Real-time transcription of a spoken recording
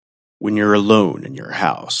When you're alone in your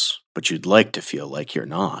house, but you'd like to feel like you're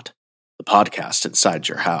not, the podcast inside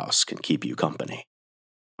your house can keep you company.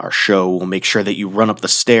 Our show will make sure that you run up the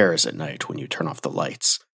stairs at night when you turn off the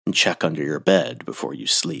lights and check under your bed before you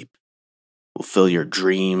sleep. We'll fill your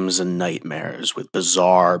dreams and nightmares with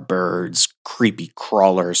bizarre birds, creepy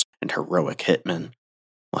crawlers, and heroic hitmen.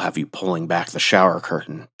 We'll have you pulling back the shower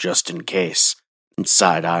curtain, just in case, and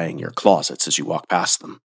side-eyeing your closets as you walk past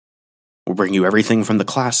them. We'll bring you everything from the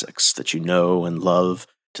classics that you know and love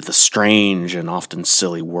to the strange and often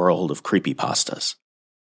silly world of creepypastas.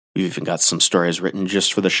 We've even got some stories written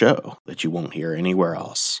just for the show that you won't hear anywhere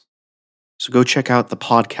else. So go check out the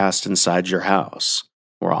podcast inside your house.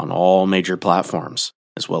 We're on all major platforms,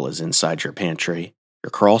 as well as inside your pantry,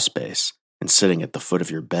 your crawl space, and sitting at the foot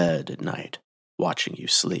of your bed at night, watching you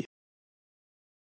sleep.